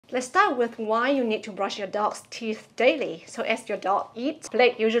Let's start with why you need to brush your dog's teeth daily. So as your dog eats,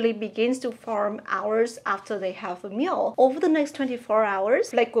 plaque usually begins to form hours after they have a meal. Over the next 24 hours,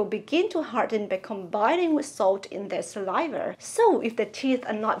 plaque will begin to harden by combining with salt in their saliva. So if the teeth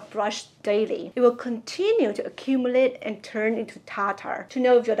are not brushed daily, it will continue to accumulate and turn into tartar. To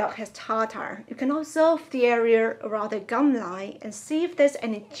know if your dog has tartar, you can observe the area around the gum line and see if there's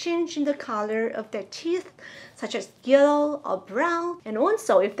any change in the color of their teeth, such as yellow or brown, and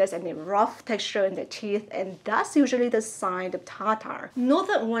also if there's any rough texture in the teeth, and that's usually the sign of tartar. Note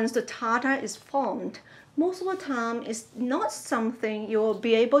that once the tartar is formed, most of the time it's not something you will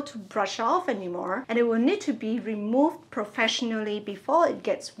be able to brush off anymore, and it will need to be removed professionally before it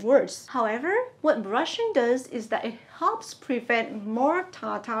gets worse. However, what brushing does is that it helps prevent more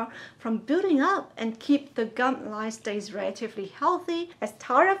tartar from building up and keep the gum line stays relatively healthy. As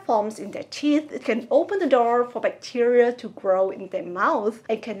tartar forms in their teeth, it can open the door for bacteria to grow in their mouth.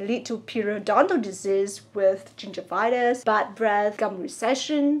 It can lead to periodontal disease with gingivitis, bad breath, gum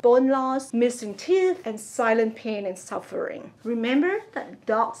recession, bone loss, missing teeth, and silent pain and suffering. Remember that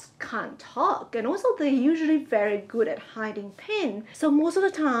dogs can't talk, and also they're usually very good at hiding pain. So most of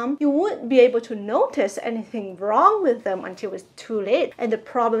the time, you won't be able to notice anything wrong with them until it's too late and the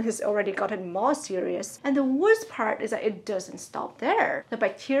problem has already gotten more serious. And the worst part is that it doesn't stop there. The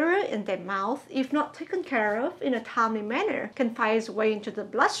bacteria in their mouth, if not taken care of in a timely manner, can find its way into the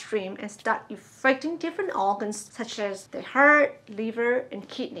bloodstream and start affecting different organs such as the heart, liver, and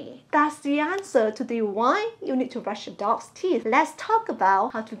kidney. That's the answer to the why you need to brush your dog's teeth. Let's talk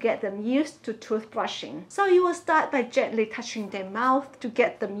about how to get them used to toothbrushing. So you will start by gently touching their mouth to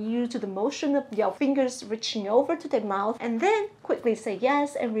get them used to the motion of your fingers reaching over to their mouth, and then quickly say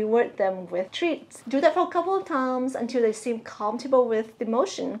yes and reward them with treats. Do that for a couple of times until they seem comfortable with the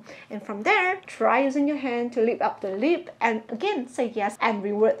motion, and from there try using your hand to lift up the lip and again say yes and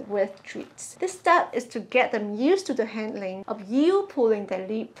reward with treats. This step is to get them used to the handling of you pulling their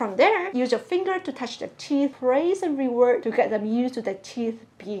lip. From there, use your finger to touch their teeth, praise and reward to get them used to their teeth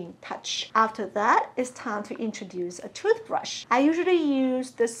being touched. After that, it's time to introduce a toothbrush. I usually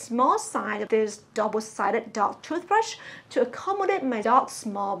use the small side of this double-sided dog toothbrush to accommodate my dog's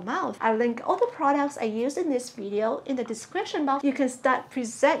small mouth. I'll link all the products I use in this video in the description box. You can start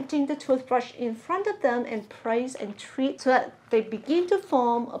presenting the toothbrush in front of them and praise and treat so that they begin to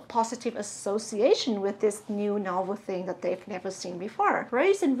form a positive association with this new novel thing that they've never seen before.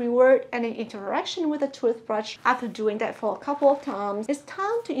 Praise and reward any interaction with the toothbrush. After doing that for a couple of times, it's time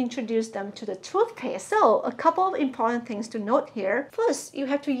to introduce them to the toothpaste. So, a couple of important things to note here. First, you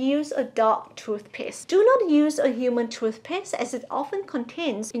have to use a dog toothpaste. Do not use a human toothpaste as it often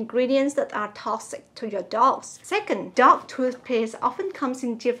contains ingredients that are toxic to your dogs. Second, dog toothpaste often comes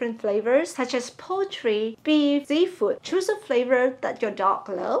in different flavors such as poultry, beef, seafood. Choose a flavor that your dog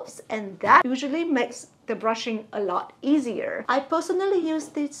loves, and that usually makes the brushing a lot easier. I personally use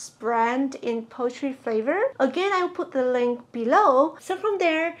this brand in poultry flavor. Again, I will put the link below. So from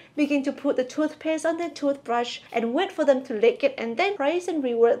there, begin to put the toothpaste on the toothbrush and wait for them to lick it and then praise and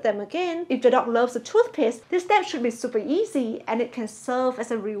reward them again. If your dog loves the toothpaste, this step should be super easy and it can serve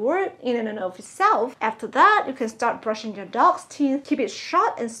as a reward in and of itself. After that, you can start brushing your dog's teeth. Keep it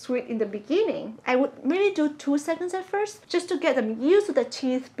short and sweet in the beginning. I would maybe do 2 seconds at first just to get them used to the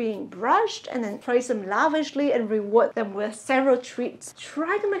teeth being brushed, and then praise them lavishly and reward them with several treats.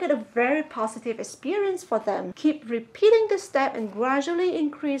 Try to make it a very positive experience for them. Keep repeating this step and gradually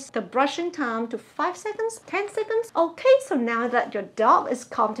increase the brushing time to 5 seconds, 10 seconds. Okay, so now that your dog is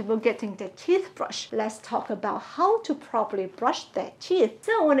comfortable getting their teeth brushed, let's talk about how to properly brush their teeth.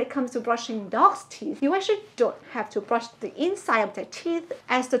 So when it comes to brushing dogs' teeth, you actually don't have to brush the inside of their teeth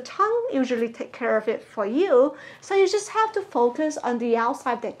as the tongue usually takes care of it for you. So you just have to focus on the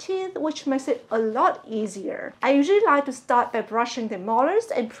outside of their teeth, which makes it a lot easier. I usually like to start by brushing the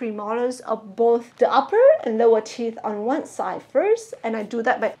molars and premolars of both the upper and lower teeth on one side first, and I do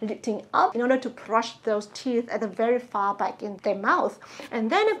that by lifting up in order to brush those teeth at the very far back in their mouth.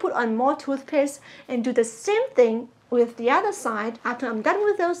 And then I put on more toothpaste and do the same thing with the other side. After I'm done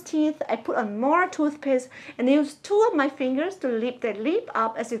with those teeth, I put on more toothpaste and use 2 of my fingers to lift their lip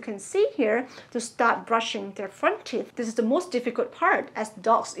up, as you can see here, to start brushing their front teeth. This is the most difficult part, as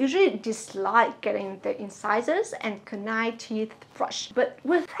dogs usually dislike getting their incisors and canine teeth brushed. But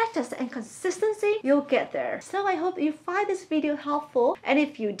with practice and consistency, you'll get there. So I hope you find this video helpful, and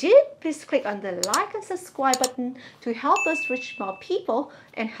if you did, please click on the like and subscribe button to help us reach more people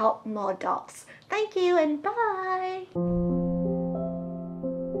and help more dogs. Thank you and bye!